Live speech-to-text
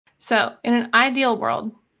So, in an ideal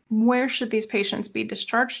world, where should these patients be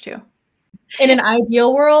discharged to? In an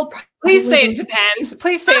ideal world, please say it depends.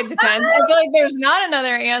 Please say it depends. I feel like there's not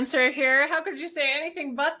another answer here. How could you say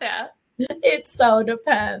anything but that? It so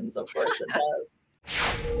depends. Of course it does.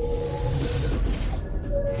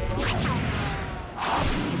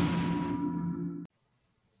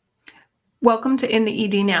 Welcome to In the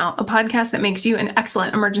ED Now, a podcast that makes you an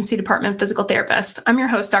excellent emergency department physical therapist. I'm your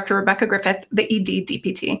host, Dr. Rebecca Griffith, the ED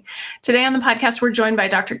DPT. Today on the podcast, we're joined by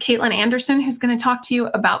Dr. Caitlin Anderson, who's going to talk to you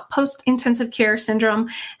about post-intensive care syndrome,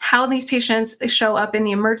 how these patients show up in the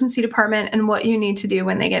emergency department, and what you need to do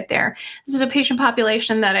when they get there. This is a patient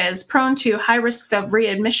population that is prone to high risks of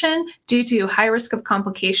readmission due to high risk of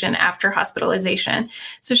complication after hospitalization.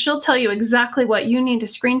 So she'll tell you exactly what you need to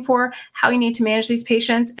screen for, how you need to manage these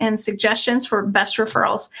patients, and suggestions for best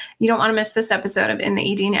referrals. You don't want to miss this episode of In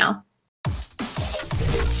the ED Now.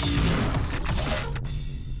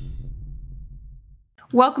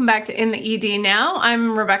 Welcome back to In the ED Now.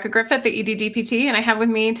 I'm Rebecca Griffith, the ED DPT, and I have with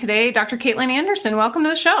me today Dr. Caitlin Anderson. Welcome to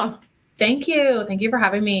the show. Thank you. Thank you for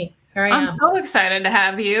having me. Here I am. I'm so excited to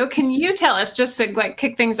have you. Can you tell us, just to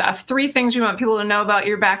kick things off, 3 things you want people to know about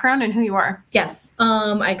your background and who you are? Yes.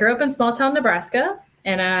 I grew up in small town Nebraska.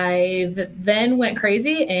 And I then went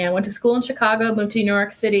crazy and went to school in Chicago, moved to New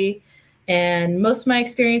York City. And most of my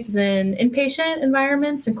experience is in inpatient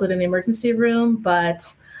environments, including the emergency room.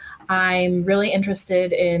 But I'm really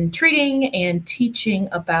interested in treating and teaching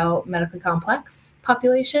about medically complex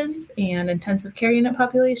populations and intensive care unit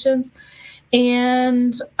populations.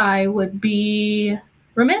 And I would be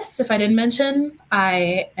remiss if I didn't mention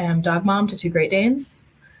I am dog mom to 2 Great Danes.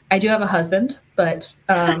 I do have a husband, but...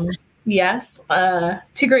 Yes,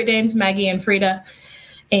 2 Great Danes, Maggie and Frida.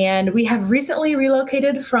 And we have recently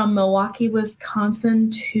relocated from Milwaukee, Wisconsin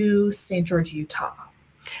to St. George, Utah.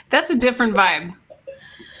 That's a different vibe.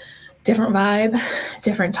 Different vibe,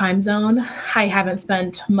 different time zone. I haven't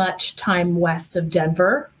spent much time west of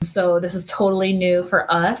Denver, so this is totally new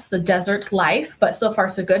for us, the desert life, but so far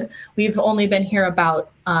so good. We've only been here about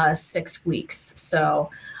 6 weeks. So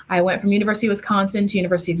I went from University of Wisconsin to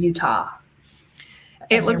University of Utah.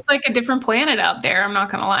 It looks like a different planet out there. I'm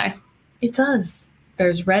not going to lie. It does.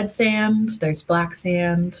 There's red sand. There's black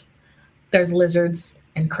sand. There's lizards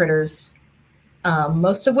and critters,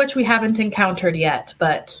 most of which we haven't encountered yet.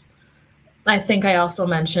 But I think I also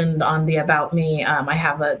mentioned on the About Me, I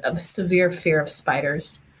have a severe fear of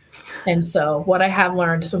spiders. And so what I have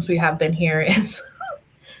learned since we have been here is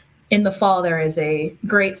in the fall, there is a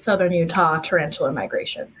great southern Utah tarantula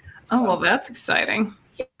migration. Oh, well, that's exciting.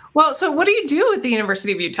 Well, so what do you do at the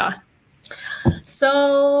University of Utah?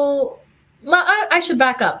 So I should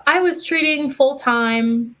back up. I was treating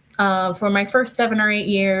full-time for my first 7 or 8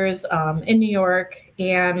 years in New York.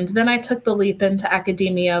 And then I took the leap into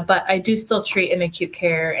academia, but I do still treat in acute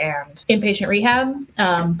care and inpatient rehab.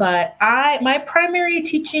 But my primary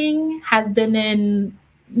teaching has been in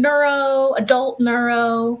neuro, adult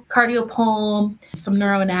neuro, cardiopulm, some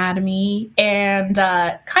neuroanatomy, and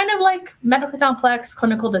kind of like medically complex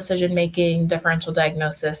clinical decision-making, differential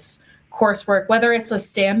diagnosis coursework, whether it's a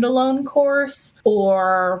standalone course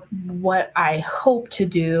or what I hope to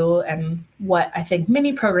do and what I think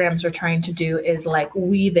many programs are trying to do is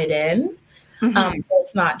weave it in. Mm-hmm. So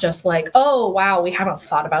it's not just oh, wow, we haven't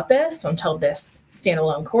thought about this until this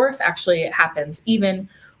standalone course. Actually, it happens even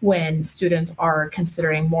when students are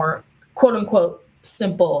considering more quote unquote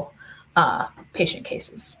simple patient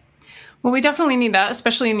cases. Well, we definitely need that,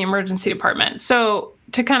 especially in the emergency department. So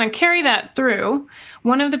to kind of carry that through,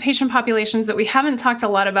 one of the patient populations that we haven't talked a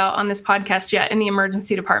lot about on this podcast yet in the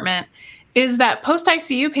emergency department is that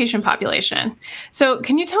post-ICU patient population. So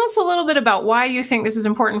can you tell us a little bit about why you think this is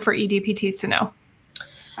important for EDPTs to know?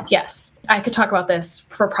 Yes, I could talk about this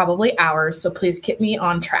for probably hours, so please keep me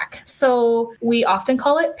on track. So we often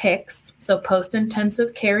call it PICS, so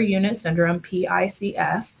Post-Intensive Care Unit Syndrome,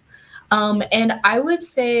 PICS. And I would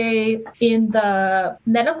say in the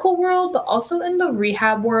medical world, but also in the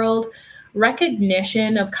rehab world,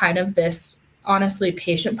 recognition of kind of this, honestly,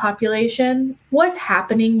 patient population was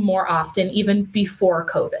happening more often even before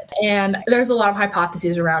COVID. And there's a lot of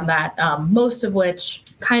hypotheses around that, most of which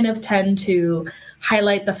kind of tend to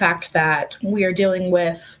highlight the fact that we are dealing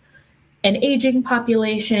with an aging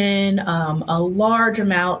population, a large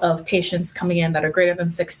amount of patients coming in that are greater than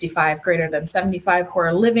 65, greater than 75, who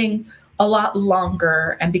are living a lot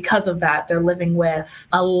longer. And because of that, they're living with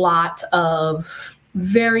a lot of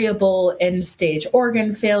variable end-stage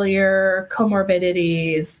organ failure,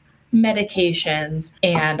 comorbidities, medications,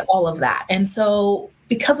 and all of that. And so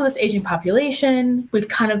because of this aging population, we've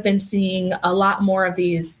kind of been seeing a lot more of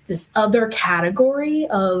this other category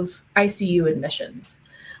of ICU admissions.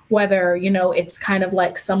 Whether, it's kind of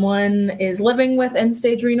like someone is living with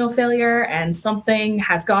end-stage renal failure and something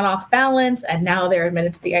has gone off balance and now they're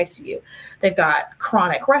admitted to the ICU. They've got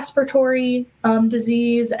chronic respiratory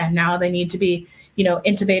disease and now they need to be,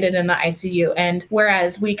 intubated in the ICU. And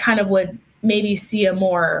whereas we kind of would maybe see a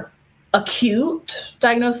more acute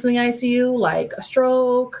diagnosis in the ICU, like a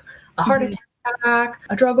stroke, a heart attack,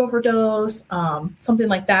 a drug overdose, something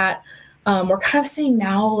like that, we're kind of seeing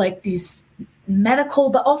now like these medical,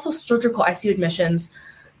 but also surgical ICU admissions,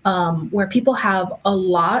 where people have a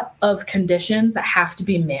lot of conditions that have to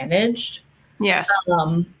be managed. Yes.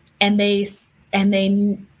 And they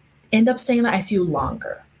end up staying in the ICU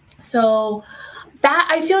longer. So that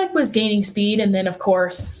I feel like was gaining speed. And then of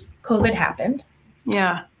course, COVID happened.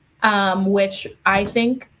 Yeah. Which I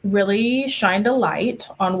think really shined a light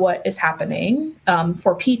on what is happening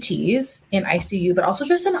for PTs in ICU, but also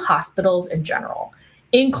just in hospitals in general,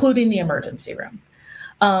 including the emergency room,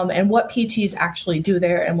 and what PTs actually do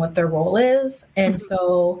there and what their role is. And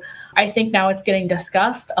so I think now it's getting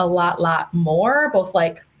discussed a lot more, both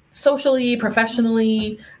like socially,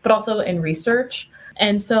 professionally, but also in research.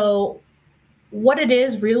 And so what it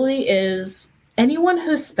is really is anyone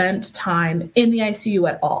who's spent time in the ICU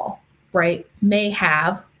at all, right, may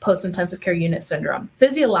have post-intensive care unit syndrome.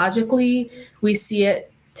 Physiologically, we see it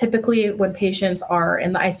typically when patients are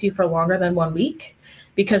in the ICU for longer than 1 week,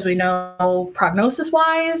 because we know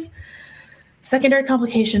prognosis-wise, secondary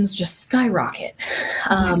complications just skyrocket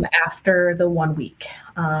after the 1 week.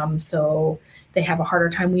 So they have a harder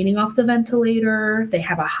time weaning off the ventilator. They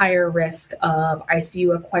have a higher risk of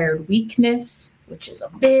ICU-acquired weakness, which is a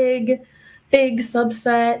big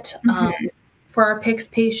subset for our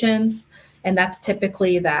PICS patients. And that's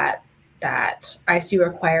typically that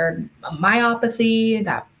ICU-acquired myopathy,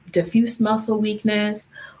 that diffuse muscle weakness,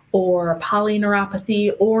 or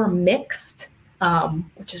polyneuropathy, or mixed,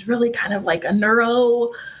 which is really kind of like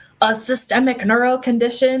a systemic neuro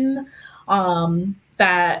condition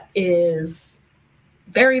that is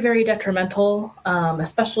very, very detrimental,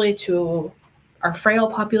 especially to our frail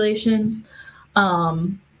populations.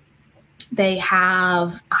 They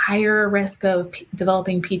have a higher risk of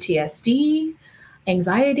developing PTSD,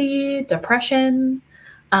 anxiety, depression,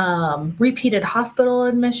 repeated hospital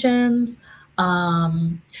admissions.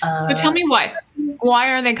 So tell me why.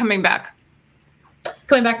 Why are they coming back?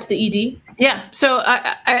 Going back to the ED? Yeah. So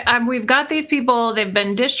we've got these people, they've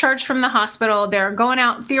been discharged from the hospital. They're going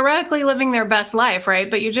out, theoretically living their best life, right?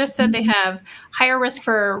 But you just said they have higher risk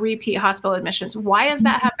for repeat hospital admissions. Why is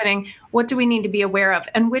that happening? What do we need to be aware of?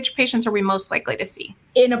 And which patients are we most likely to see?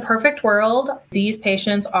 In a perfect world, these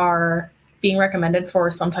patients are being recommended for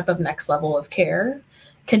some type of next level of care.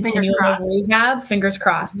 Continuing rehab, fingers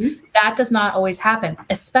crossed. That does not always happen,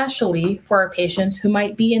 especially for our patients who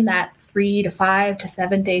might be in that 3 to 5 to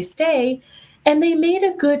 7 day stay, and they made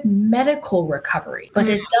a good medical recovery, but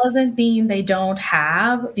it doesn't mean they don't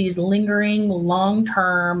have these lingering,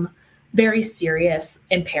 long-term, very serious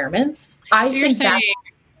impairments. So you're saying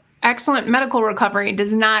excellent medical recovery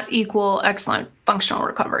does not equal excellent functional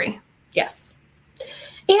recovery? Yes.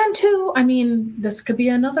 And two, I mean, this could be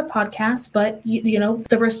another podcast, but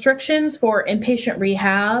the restrictions for inpatient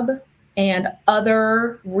rehab and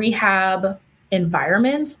other rehab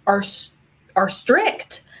environments are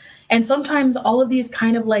strict. And sometimes all of these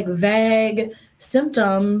kind of like vague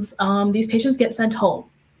symptoms, these patients get sent home.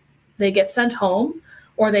 They get sent home,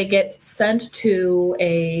 or they get sent to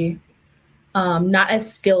a not as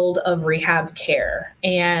skilled of rehab care.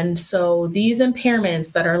 And so these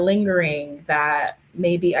impairments that are lingering, that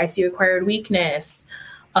maybe ICU-acquired weakness,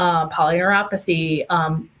 polyneuropathy,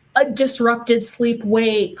 a disrupted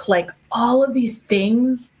sleep-wake, like all of these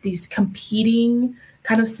things, these competing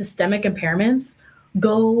kind of systemic impairments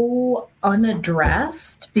go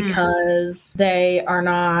unaddressed because they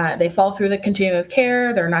fall through the continuum of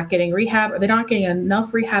care. They're not getting rehab, or they're not getting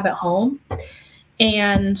enough rehab at home.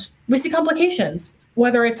 And we see complications,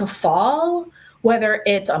 whether it's a fall, whether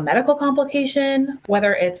it's a medical complication,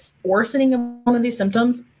 whether it's worsening of one of these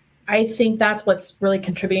symptoms. I think that's what's really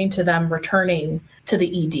contributing to them returning to the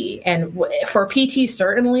ED. And for PT,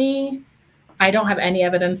 certainly, I don't have any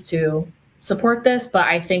evidence to support this, but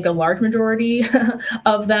I think a large majority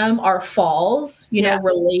of them are falls,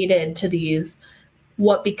 related to these,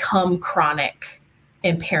 what become chronic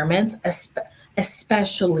impairments,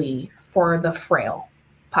 especially for the frail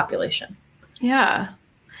population. Yeah.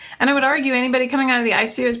 And I would argue anybody coming out of the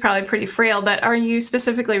ICU is probably pretty frail, but are you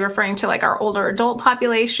specifically referring to like our older adult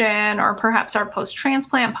population or perhaps our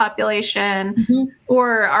post-transplant population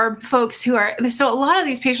or our folks who are, so a lot of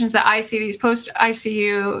these patients that I see, these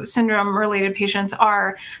post-ICU syndrome related patients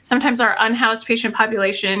are sometimes our unhoused patient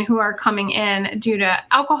population who are coming in due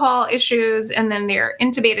to alcohol issues, and then they're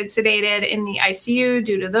intubated, sedated in the ICU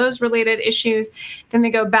due to those related issues. Then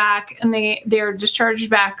they go back and they're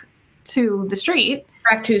discharged back to the street.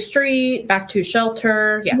 Back to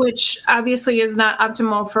shelter. Yeah. Which obviously is not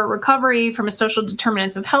optimal for recovery from a social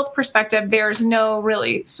determinants of health perspective. There's no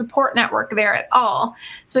really support network there at all.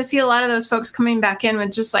 So I see a lot of those folks coming back in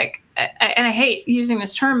with just like, and I hate using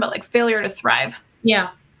this term, but like failure to thrive. Yeah.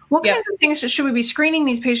 What kinds of things should we be screening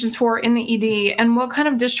these patients for in the ED, and what kind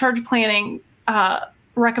of discharge planning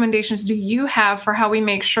recommendations do you have for how we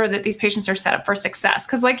make sure that these patients are set up for success?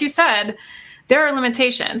 Because like you said, there are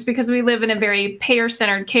limitations because we live in a very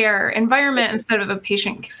payer-centered care environment instead of a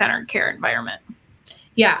patient-centered care environment.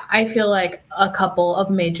 Yeah, I feel like a couple of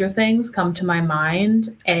major things come to my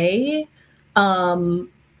mind. A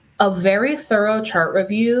very thorough chart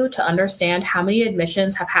review to understand how many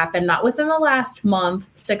admissions have happened, not within the last month,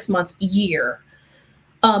 6 months, year.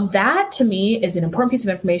 That to me is an important piece of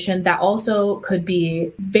information that also could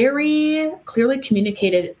be very clearly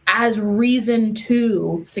communicated as reason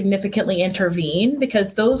to significantly intervene,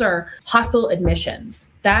 because those are hospital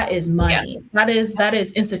admissions. That is money. Yeah. That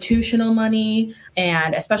is institutional money.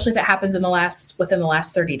 And especially if it happens within the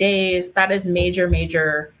last 30 days, that is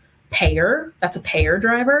major payer. That's a payer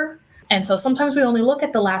driver. And so sometimes we only look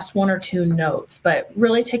at the last 1 or 2 notes, but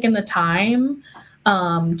really taking the time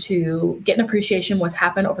to get an appreciation what's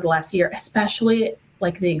happened over the last year, especially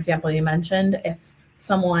like the example you mentioned, if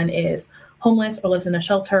someone is homeless or lives in a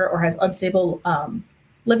shelter or has unstable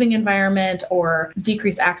living environment or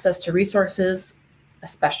decreased access to resources,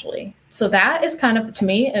 especially. So that is kind of, to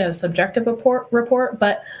me, a subjective report.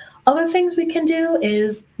 But other things we can do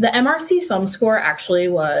is the MRC sum score actually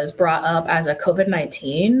was brought up as a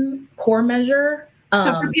COVID-19 core measure.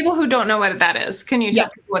 So for people who don't know what that is, can you tell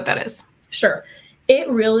me what that is? Sure. It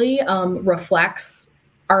really reflects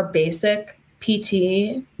our basic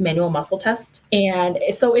PT manual muscle test. And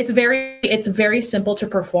so it's very simple to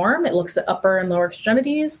perform. It looks at upper and lower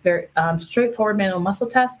extremities, very straightforward manual muscle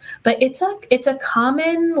test, but it's a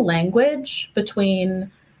common language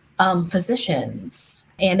between physicians.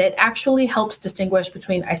 And it actually helps distinguish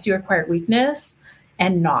between ICU acquired weakness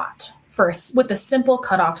and not with a simple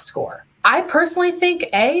cutoff score. I personally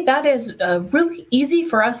think, that is really easy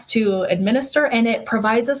for us to administer, and it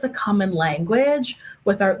provides us a common language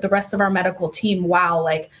with the rest of our medical team. Wow,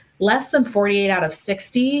 like less than 48 out of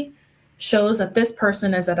 60 shows that this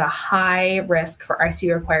person is at a high risk for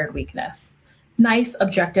ICU acquired weakness. Nice,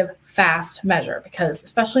 objective, fast measure, because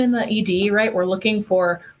especially in the ED, right, we're looking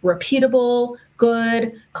for repeatable,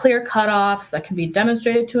 good, clear cutoffs that can be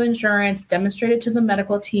demonstrated to insurance, demonstrated to the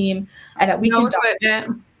medical team, and that we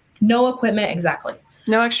can No equipment, exactly.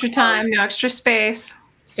 No extra time, no extra space.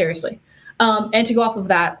 Seriously. And to go off of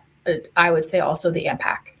that, I would say also the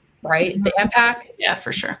AMPAC, right? Mm-hmm. The AMPAC. Yeah,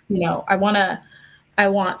 for sure. I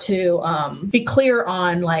want to be clear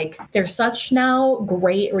on, like, there's such now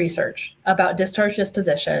great research about discharge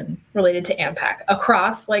disposition related to AMPAC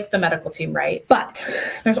across like the medical team, right? But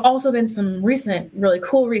there's also been some recent really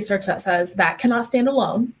cool research that says that cannot stand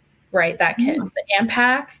alone, right? That can, the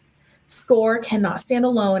AMPAC score cannot stand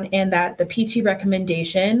alone, and that the PT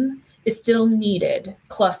recommendation is still needed,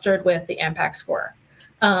 clustered with the AMPAC score.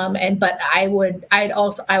 But I would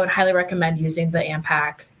highly recommend using the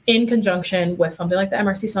AMPAC in conjunction with something like the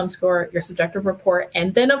MRC sum score, your subjective report,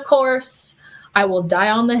 and then of course, I will die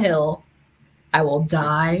on the hill,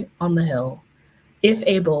 if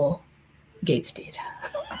able, gait speed.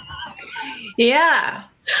 Yeah.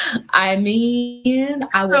 I mean,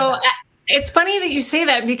 I will. It's funny that you say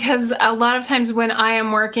that, because a lot of times when I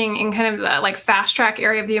am working in kind of the like fast track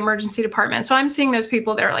area of the emergency department, so I'm seeing those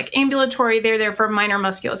people that are like ambulatory, they're there for minor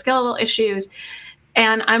musculoskeletal issues,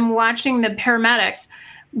 and I'm watching the paramedics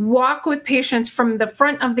walk with patients from the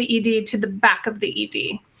front of the ED to the back of the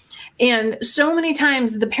ED. And so many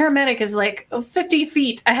times the paramedic is like 50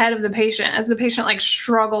 feet ahead of the patient as the patient like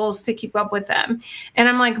struggles to keep up with them. And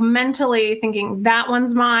I'm like mentally thinking, that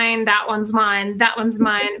one's mine, that one's mine, that one's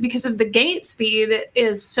mine, because of the gait speed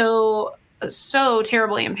is so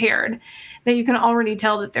terribly impaired that you can already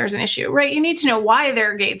tell that there's an issue, right? You need to know why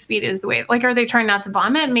their gait speed is the way, like, are they trying not to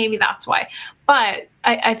vomit? Maybe that's why. But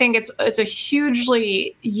I think it's a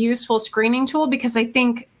hugely useful screening tool, because I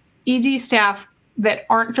think ED staff that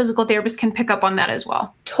aren't physical therapists can pick up on that as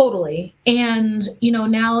well. Totally. And,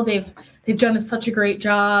 now they've done such a great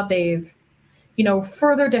job. They've,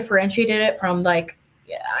 further differentiated it from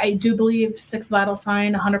I do believe 6 vital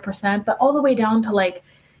sign 100%, but all the way down to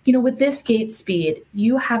with this gait speed,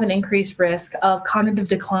 you have an increased risk of cognitive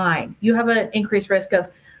decline. You have an increased risk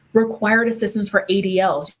of required assistance for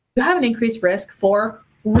ADLs. You have an increased risk for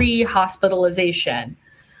rehospitalization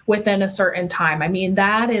within a certain time. I mean,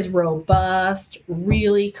 that is robust,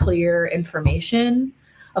 really clear information.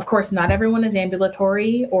 Of course, not everyone is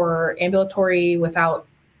ambulatory or ambulatory without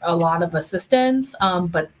a lot of assistance,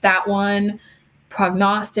 but that one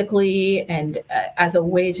prognostically and as a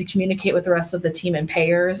way to communicate with the rest of the team and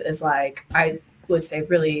payers is I would say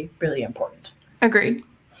really, really important. Agreed.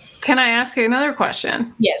 Can I ask you another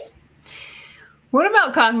question? Yes. What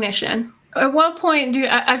about cognition? At what point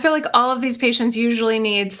I feel like all of these patients usually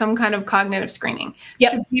need some kind of cognitive screening.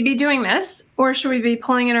 Yep. Should we be doing this, or should we be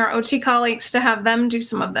pulling in our OT colleagues to have them do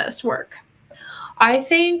some of this work? I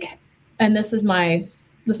think, and this is my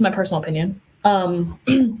personal opinion,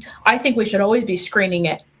 I think we should always be screening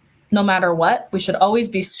it. No matter what, we should always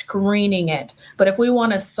be screening it. But if we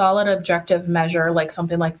want a solid objective measure, like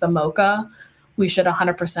something like the MoCA, we should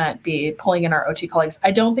 100% be pulling in our OT colleagues.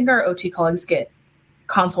 I don't think our OT colleagues get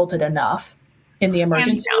consulted enough in the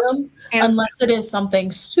emergency room unless it is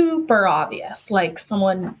something super obvious, like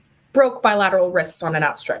someone broke bilateral wrists on an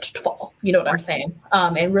outstretched fall. You know what I'm saying?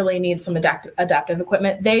 And really needs some adaptive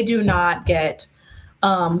equipment. They do not get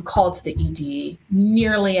called to the ED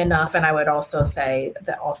nearly enough. And I would also say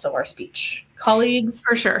that also our speech colleagues,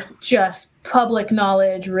 for sure, just public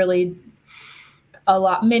knowledge, really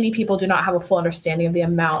many people do not have a full understanding of the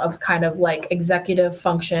amount of kind of executive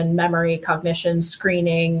function, memory, cognition,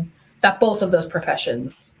 screening that both of those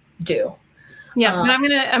professions do. Yeah. But I'm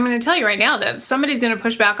going to tell you right now that somebody's going to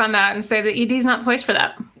push back on that and say the ED is not the place for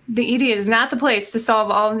that. The ED is not the place to solve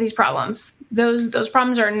all of these problems. Those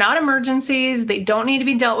problems are not emergencies. They don't need to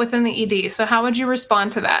be dealt with in the ED. So how would you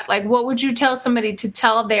respond to that? What would you tell somebody to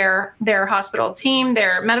tell their hospital team,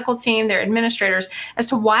 their medical team, their administrators as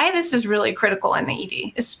to why this is really critical in the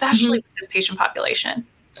ED, especially with this patient population?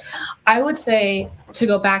 I would say, to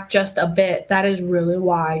go back just a bit, that is really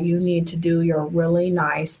why you need to do your really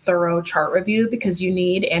nice, thorough chart review, because you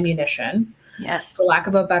need ammunition. Yes. For lack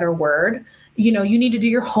of a better word. You need to do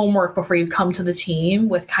your homework before you come to the team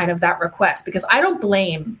with kind of that request, because I don't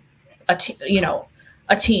blame an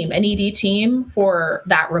ED team for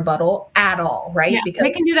that rebuttal at all, right? Yeah, because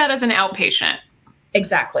they can do that as an outpatient.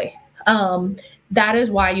 Exactly. That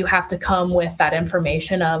is why you have to come with that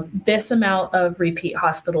information of this amount of repeat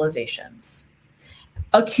hospitalizations,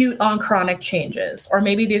 acute on chronic changes, or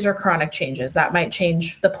maybe these are chronic changes that might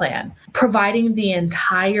change the plan. Providing the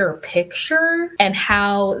entire picture and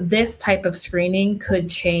how this type of screening could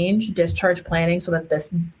change discharge planning so that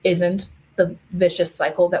this isn't the vicious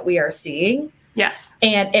cycle that we are seeing. Yes.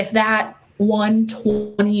 And if that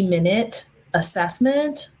 20-minute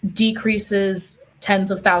assessment decreases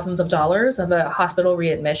tens of thousands of dollars of a hospital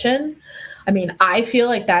readmission, I mean, I feel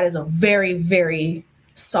like that is a very, very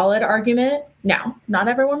solid argument. Now, not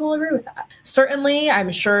everyone will agree with that. Certainly,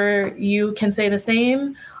 I'm sure you can say the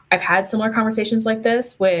same. I've had similar conversations like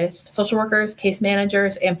this with social workers, case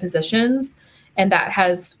managers, and physicians, and that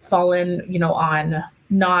has fallen, on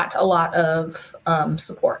not a lot of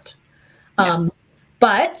support. Yeah.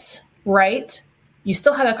 But, right, you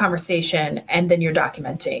still have that conversation, and then you're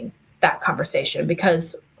documenting that conversation,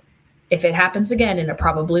 because if it happens again, and it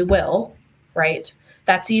probably will, right,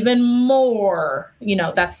 that's even more,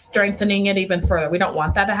 that's strengthening it even further. We don't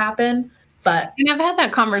want that to happen. And I've had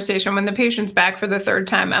that conversation when the patient's back for the third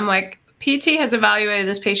time. I'm like, PT has evaluated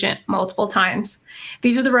this patient multiple times.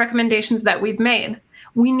 These are the recommendations that we've made.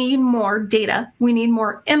 We need more data. We need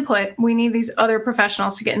more input. We need these other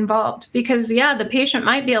professionals to get involved, because the patient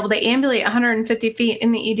might be able to ambulate 150 feet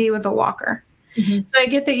in the ED with a walker. Mm-hmm. So I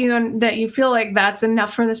get that you feel like that's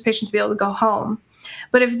enough for this patient to be able to go home.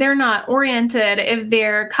 But if they're not oriented, if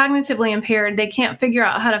they're cognitively impaired, they can't figure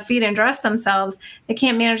out how to feed and dress themselves, they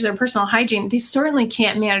can't manage their personal hygiene, they certainly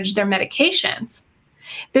can't manage their medications.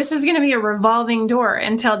 This is going to be a revolving door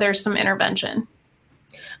until there's some intervention.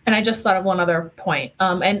 And I just thought of one other point.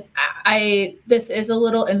 And this is a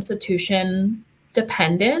little institution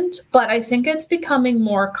dependent, but I think it's becoming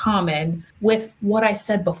more common with what I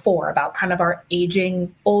said before about kind of our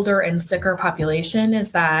aging, older and sicker population,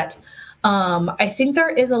 is that I think there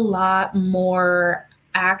is a lot more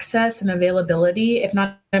access and availability, if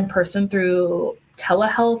not in person, through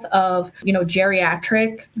telehealth of,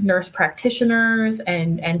 geriatric nurse practitioners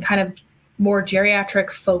and kind of more geriatric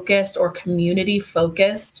focused or community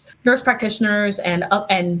focused nurse practitioners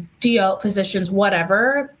and DO physicians,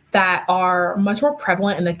 whatever, that are much more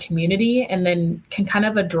prevalent in the community and then can kind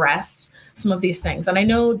of address some of these things. And I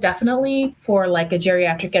know definitely for like a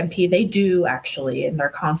geriatric NP, they do actually in their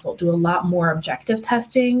consult do a lot more objective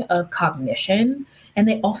testing of cognition. And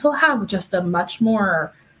they also have just a much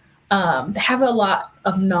more, they have a lot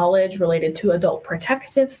of knowledge related to adult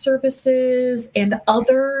protective services and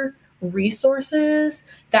other resources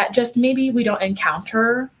that just maybe we don't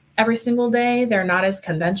encounter every single day. They're not as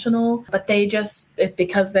conventional, but they just,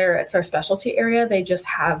 because it's their specialty area, they just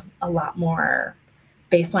have a lot more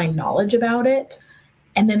baseline knowledge about it.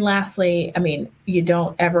 And then lastly, I mean, you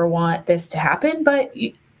don't ever want this to happen, but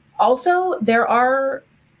also there are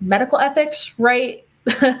medical ethics, right?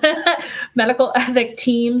 Medical ethic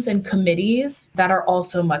teams and committees that are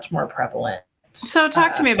also much more prevalent. So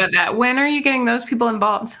talk to me about that. When are you getting those people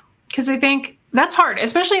involved? Because I think that's hard,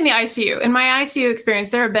 especially in the ICU. In my ICU experience,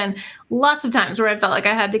 there have been lots of times where I felt like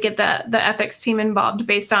I had to get the ethics team involved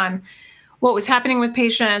based on what was happening with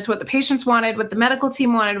patients, what the patients wanted, what the medical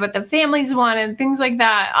team wanted, what the families wanted, things like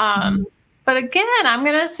that. But again, I'm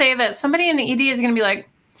going to say that somebody in the ED is going to be like,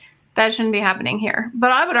 that shouldn't be happening here.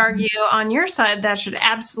 But I would argue on your side, that should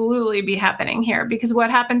absolutely be happening here, because what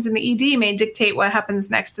happens in the ED may dictate what happens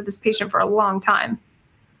next to this patient for a long time.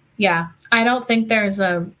 Yeah, I don't think there's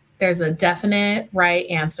a definite right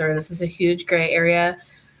answer. This is a huge gray area.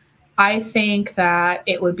 I think that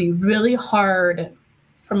it would be really hard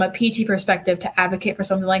from a PT perspective to advocate for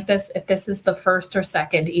something like this if this is the first or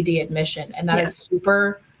second ED admission. And that is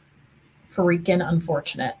super freaking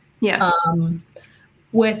unfortunate. Yes.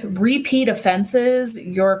 With repeat offenses,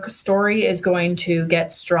 your story is going to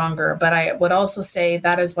get stronger. But I would also say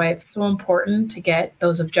that is why it's so important to get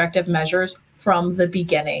those objective measures from the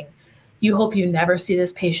beginning. You hope you never see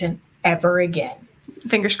this patient ever again.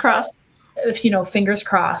 Fingers crossed. Fingers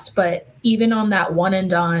crossed. But even on that one and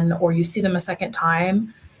done, or you see them a second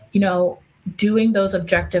time, doing those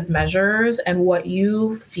objective measures and what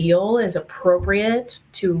you feel is appropriate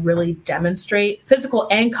to really demonstrate physical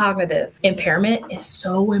and cognitive impairment is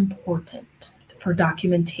so important for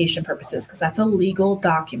documentation purposes, because that's a legal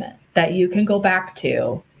document that you can go back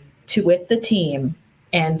to with the team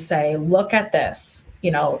and say, look at this,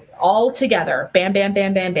 all together, bam, bam,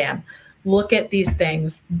 bam, bam, bam. Look at these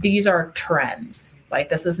things. These are trends. Like,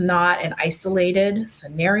 this is not an isolated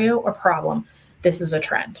scenario or problem. This is a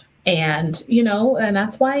trend. And, and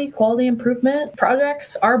that's why quality improvement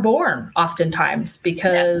projects are born oftentimes,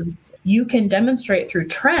 because you can demonstrate through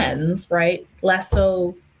trends, right? Less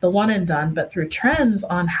so the one and done, but through trends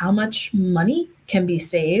on how much money can be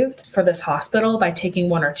saved for this hospital by taking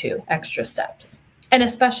one or two extra steps. And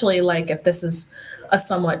especially like if this is a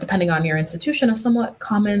somewhat, depending on your institution, a somewhat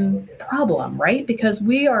common problem, right? Because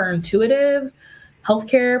we are intuitive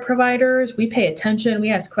healthcare providers. We pay attention,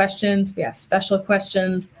 we ask questions, we ask special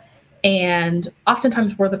questions. And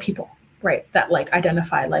oftentimes we're the people, right, that like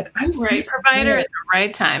identify, like, I'm right provider at the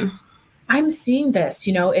right time. I'm seeing this,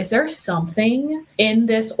 is there something in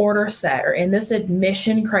this order set or in this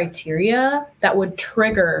admission criteria that would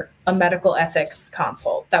trigger a medical ethics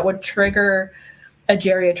consult, that would trigger a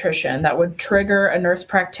geriatrician, that would trigger a nurse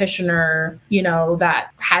practitioner, that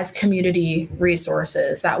has community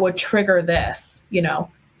resources, that would trigger this,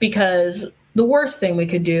 because the worst thing we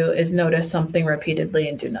could do is notice something repeatedly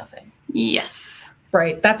and do nothing. Yes.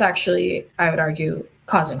 Right. That's actually, I would argue,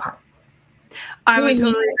 causing harm. I would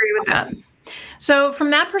totally agree with that. So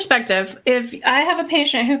from that perspective, if I have a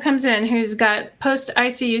patient who comes in who's got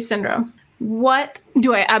post-ICU syndrome, what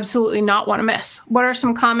do I absolutely not want to miss? What are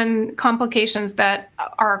some common complications that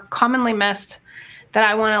are commonly missed that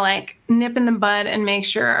I want to nip in the bud and make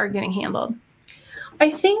sure are getting handled? I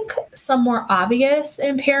think some more obvious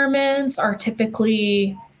impairments are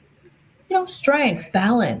typically, strength,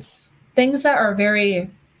 balance, things that are very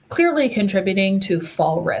clearly contributing to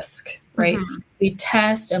fall risk, right? Mm-hmm. We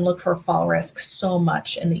test and look for fall risk so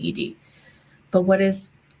much in the ED. But what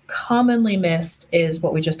is commonly missed is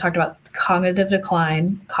what we just talked about: cognitive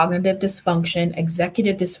decline, cognitive dysfunction,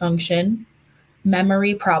 executive dysfunction,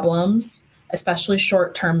 memory problems, especially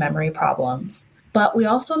short-term memory problems. But we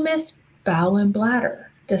also miss bowel and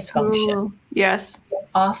bladder dysfunction. Ooh, yes. We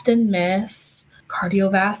often miss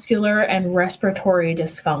cardiovascular and respiratory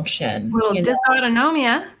dysfunction. Little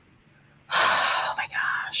dysautonomia. Oh my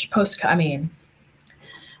gosh.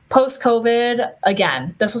 Post-COVID,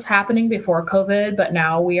 again, this was happening before COVID, but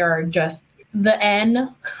now we are just the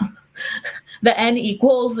N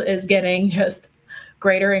equals is getting just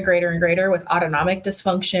greater and greater and greater with autonomic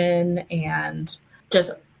dysfunction and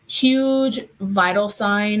just huge vital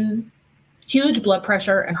sign huge blood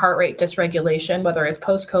pressure and heart rate dysregulation, whether it's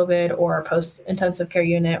post-COVID or post-intensive care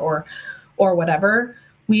unit or whatever,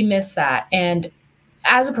 we miss that. And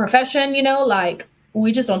as a profession, like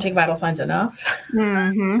we just don't take vital signs enough,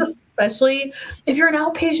 especially if you're an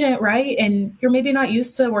outpatient, right? And you're maybe not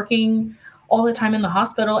used to working all the time in the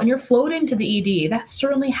hospital and you're floating to the ED. That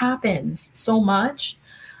certainly happens so much.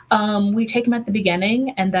 We take them at the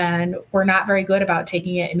beginning and then we're not very good about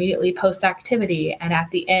taking it immediately post-activity and at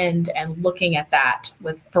the end and looking at that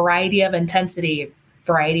with variety of intensity,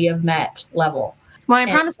 variety of MET level. Well, I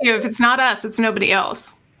promise you, if it's not us, it's nobody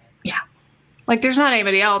else. Yeah. Like there's not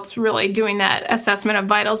anybody else really doing that assessment of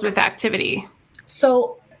vitals with activity.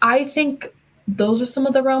 So I think those are some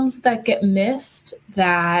of the realms that get missed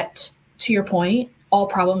that, to your point, all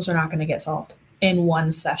problems are not going to get solved in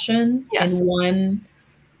one session, in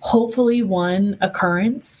hopefully one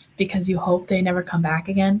occurrence, because you hope they never come back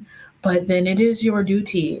again. But then it is your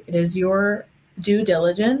duty, it is your due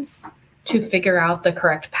diligence to figure out the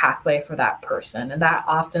correct pathway for that person. And that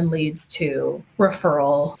often leads to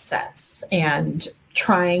referral sets and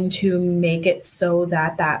trying to make it so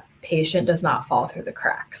that that patient does not fall through the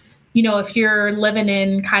cracks. If you're living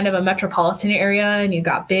in kind of a metropolitan area and you've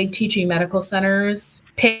got big teaching medical centers,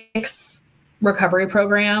 PICS recovery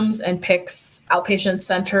programs and PICS outpatient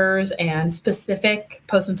centers and specific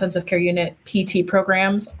post-intensive care unit PT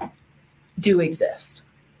programs do exist.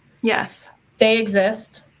 Yes. They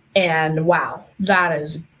exist. And wow, that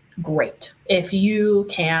is great. If you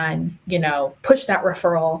can, push that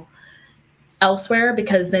referral elsewhere,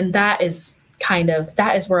 because then that is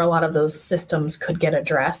where a lot of those systems could get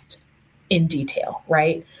addressed in detail,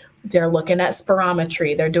 right? They're looking at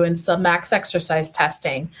spirometry. They're doing submax exercise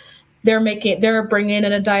testing. They're bringing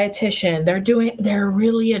in a dietitian. They're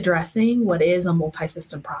really addressing what is a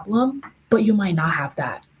multi-system problem, but you might not have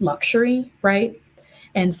that luxury, right?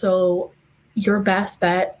 And so your best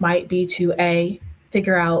bet might be to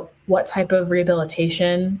figure out what type of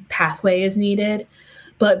rehabilitation pathway is needed,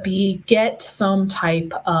 but B, get some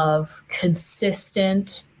type of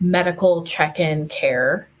consistent medical check-in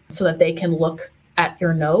care so that they can look at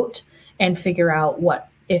your note and figure out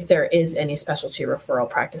if there is any specialty referral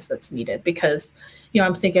practice that's needed. Because,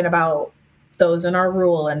 I'm thinking about those in our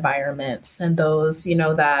rural environments and those,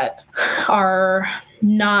 that are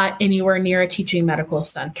not anywhere near a teaching medical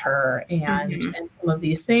center and some of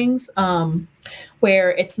these things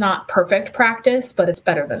where it's not perfect practice, but it's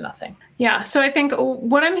better than nothing. Yeah. So I think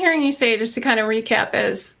what I'm hearing you say, just to kind of recap,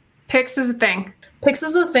 is PICS is a thing. PICS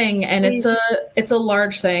is a thing, and it's a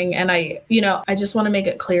large thing. And I just want to make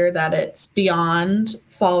it clear that it's beyond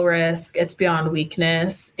fall risk. It's beyond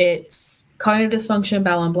weakness. It's cognitive dysfunction,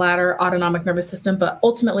 bowel and bladder, autonomic nervous system. But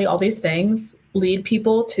ultimately, all these things lead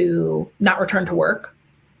people to not return to work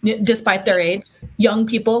despite their age. Young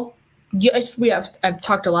people, I've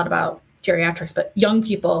talked a lot about geriatrics, but young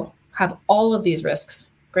people have all of these risks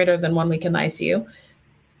greater than 1 week in the ICU.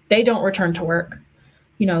 They don't return to work.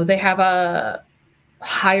 They have a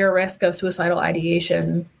higher risk of suicidal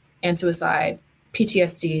ideation and suicide,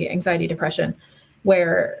 PTSD, anxiety, depression,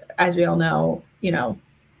 where, as we all know,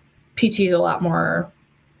 PT is a lot more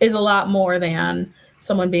than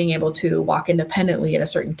someone being able to walk independently at a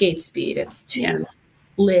certain gait speed. It's to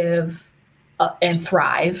live and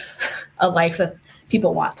thrive a life that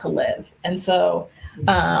people want to live. And so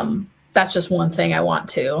that's just one thing I want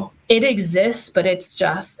to. It exists, but it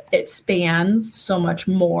spans so much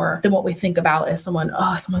more than what we think about as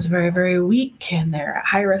someone's very, very weak and they're at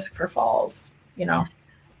high risk for falls,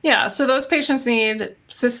 Yeah. So those patients need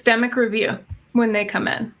systemic review when they come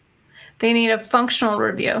in. They need a functional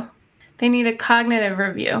review. They need a cognitive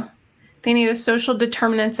review. They need a social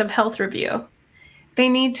determinants of health review. You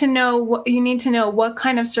need to know what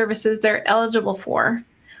kind of services they're eligible for.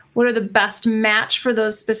 What are the best match for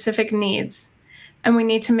those specific needs? And we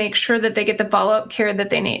need to make sure that they get the follow-up care that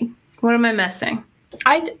they need. What am I missing?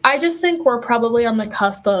 I just think we're probably on the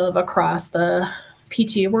cusp of, across the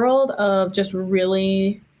PT world, of just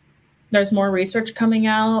really, there's more research coming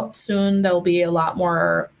out. Soon there'll be a lot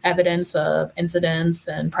more evidence of incidence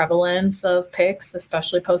and prevalence of PICS,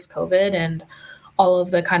 especially post-COVID, and all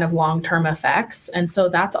of the kind of long-term effects. And so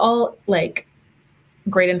that's all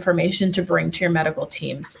great information to bring to your medical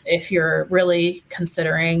teams if you're really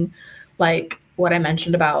considering what I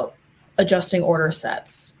mentioned about adjusting order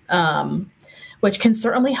sets, which can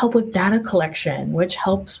certainly help with data collection, which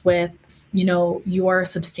helps with, your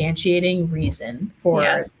substantiating reason for,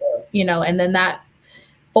 and then that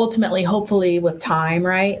ultimately, hopefully with time,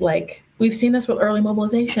 right? We've seen this with early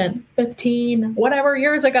mobilization 15, whatever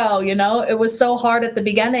years ago, it was so hard at the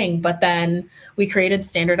beginning, but then we created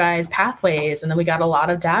standardized pathways and then we got a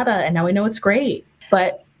lot of data and now we know it's great.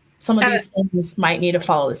 But some of these things might need to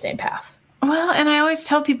follow the same path. Well, and I always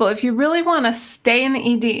tell people, if you really want to stay in the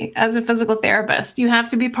ED as a physical therapist, you have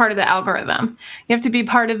to be part of the algorithm. You have to be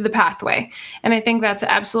part of the pathway. And I think that's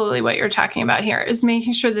absolutely what you're talking about here, is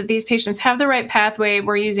making sure that these patients have the right pathway.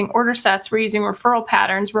 We're using order sets. We're using referral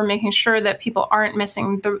patterns. We're making sure that people aren't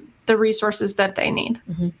missing the resources that they need.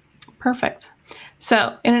 Mm-hmm. Perfect.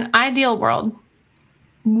 So in an ideal world,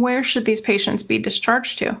 where should these patients be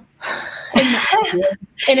discharged to?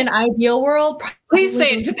 In an ideal world, please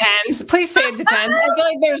say it depends. Please say it depends. I feel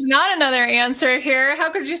like there's not another answer here.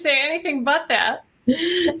 How could you say anything but that?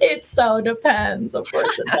 It so depends. Of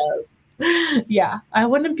course it does. Yeah, I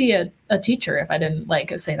wouldn't be a teacher if I didn't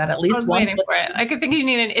say that at least once. I was waiting for it. I could think you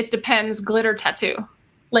need an "it depends" glitter tattoo.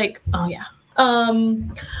 Oh yeah.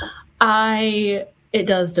 It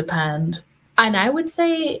does depend, and I would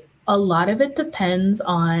say a lot of it depends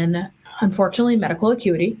on, unfortunately, medical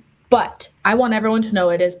acuity. But I want everyone to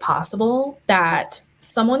know it is possible that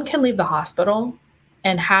someone can leave the hospital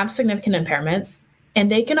and have significant impairments, and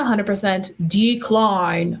they can 100%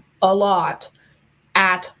 decline a lot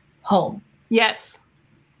at home. Yes.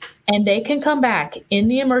 And they can come back in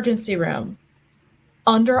the emergency room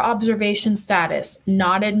under observation status,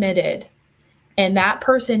 not admitted. And that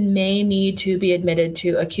person may need to be admitted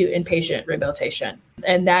to acute inpatient rehabilitation.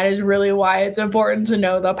 And that is really why it's important to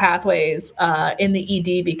know the pathways in the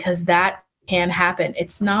ED, because that can happen.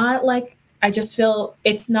 It's not I just feel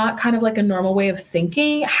it's not kind of like a normal way of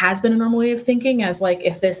thinking. It has been a normal way of thinking as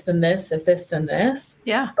if this, then this, if this, then this.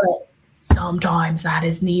 Yeah. But sometimes that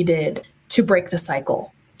is needed to break the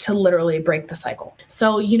cycle. To literally break the cycle.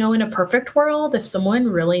 So, in a perfect world, if someone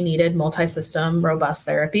really needed multi-system robust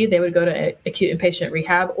therapy, they would go to acute inpatient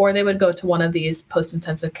rehab, or they would go to one of these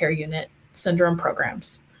post-intensive care unit syndrome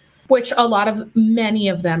programs, which many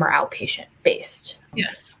of them are outpatient based.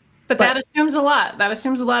 Yes. But that assumes a lot. That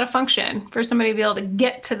assumes a lot of function for somebody to be able to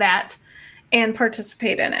get to that and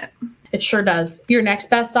participate in it. It sure does. Your next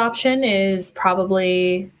best option is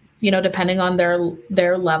probably, depending on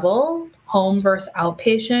their level, home versus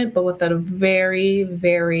outpatient, but with a very,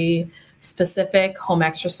 very specific home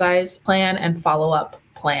exercise plan and follow-up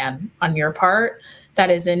plan on your part that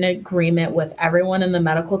is in agreement with everyone in the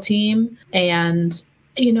medical team. And,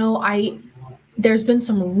 there's been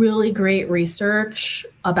some really great research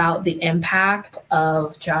about the impact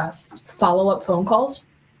of just follow-up phone calls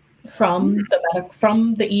from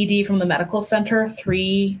the ED, from the medical center,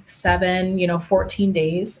 3, 7, 14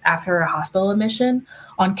 days after a hospital admission,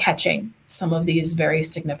 on catching some of these very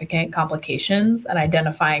significant complications and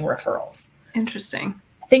identifying referrals. Interesting.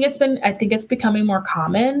 I think it's becoming more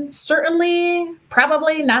common. Certainly,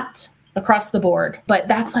 probably not across the board, but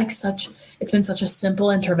that's it's been such a simple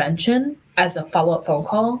intervention as a follow-up phone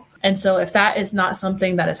call. And so if that is not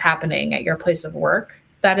something that is happening at your place of work,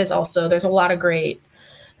 that is also, there's a lot of great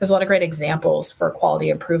examples for quality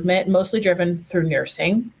improvement, mostly driven through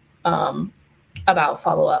nursing, about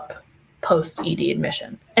follow-up post-ED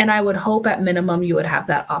admission. And I would hope at minimum you would have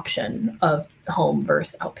that option of home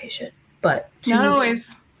versus outpatient. But not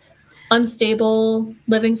always. Unstable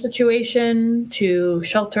living situation to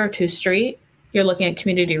shelter to street, you're looking at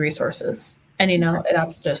community resources. And,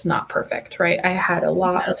 that's just not perfect, right? I had a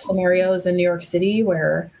lot of scenarios in New York City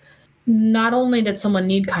where not only did someone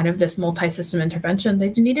need kind of this multi-system intervention,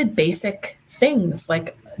 they needed basic things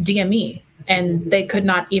like DME, and they could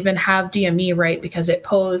not even have DME right because it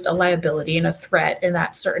posed a liability and a threat in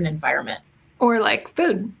that certain environment. Or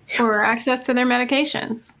food, or access to their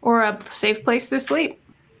medications, or a safe place to sleep.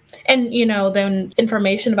 And, then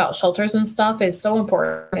information about shelters and stuff is so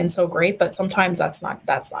important and so great, but sometimes that's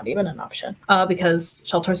not even an option because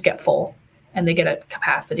shelters get full and they get at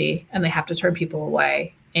capacity and they have to turn people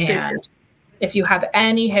away. And if you have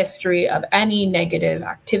any history of any negative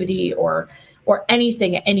activity or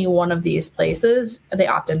anything at any one of these places, they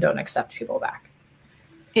often don't accept people back.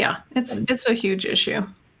 Yeah, it's a huge issue.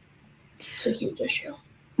 It's a huge issue.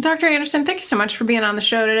 Dr. Anderson, thank you so much for being on the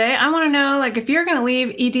show today. I want to know, if you're going to leave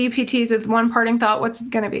ED/PTs with one parting thought, what's it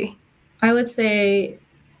going to be? I would say,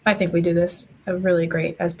 I think we do this really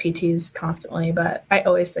great as PTs constantly, but I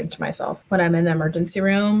always think to myself when I'm in the emergency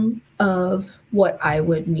room of what I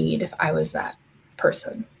would need if I was that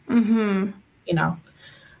person. Mm-hmm.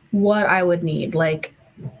 What I would need.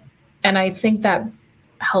 And I think that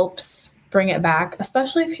helps bring it back,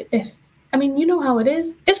 especially if how it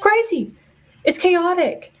is. It's crazy. It's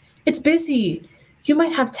chaotic. It's busy. you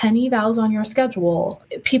might have 10 evals on your schedule.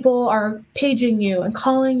 People are paging you and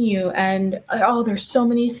calling you, and there's so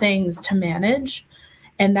many things to manage.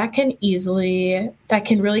 And that can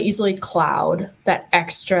really easily cloud that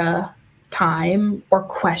extra time or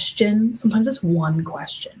question. Sometimes it's one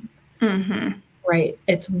question, right?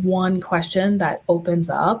 It's one question that opens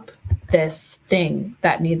up this thing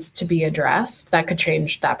that needs to be addressed that could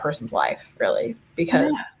change that person's life, really.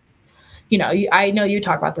 Because, I know you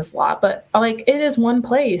talk about this a lot, but like it is one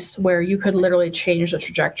place where you could literally change the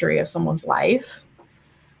trajectory of someone's life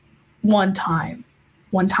one time,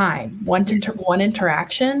 one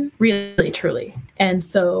interaction, really, truly. And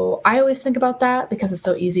so I always think about that because it's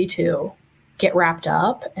so easy to get wrapped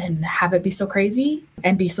up and have it be so crazy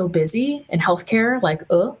and be so busy in healthcare,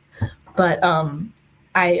 but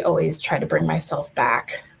I always try to bring myself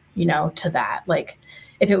back, to that. Like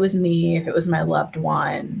if it was me, if it was my loved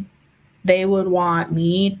one, they would want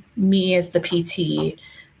me as the PT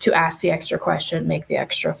to ask the extra question, make the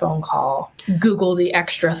extra phone call, Google the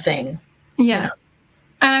extra thing. Yes.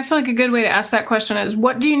 And I feel like a good way to ask that question is,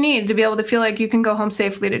 what do you need to be able to feel like you can go home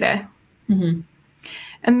safely today? Mm-hmm.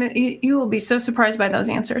 And you will be so surprised by those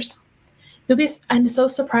answers. I'm so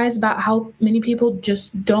surprised about how many people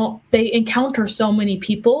just they encounter so many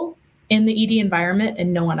people in the ED environment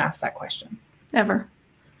and no one asks that question. Ever.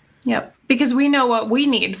 Yep. Because we know what we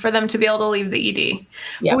need for them to be able to leave the ED.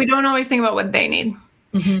 Yep. But we don't always think about what they need.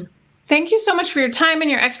 Mm-hmm. Thank you so much for your time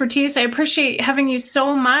and your expertise. I appreciate having you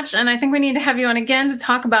so much. And I think we need to have you on again to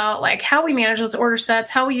talk about like how we manage those order sets,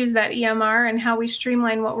 how we use that EMR, and how we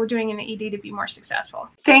streamline what we're doing in the ED to be more successful.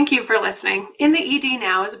 Thank you for listening. In the ED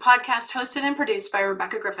Now is a podcast hosted and produced by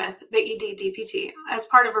Rebecca Griffith, the ED DPT, as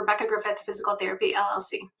part of Rebecca Griffith Physical Therapy,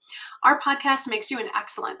 LLC. Our podcast makes you an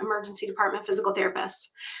excellent emergency department physical therapist.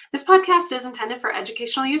 This podcast is intended for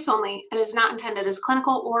educational use only and is not intended as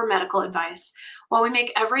clinical or medical advice. While we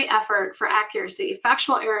make every effort for accuracy,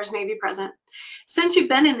 factual errors may be present. Since you've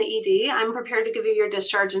been in the ED, I'm prepared to give you your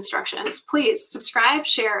discharge instructions. Please subscribe,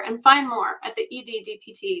 share, and find more at the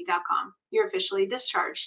eddpt.com. You're officially discharged.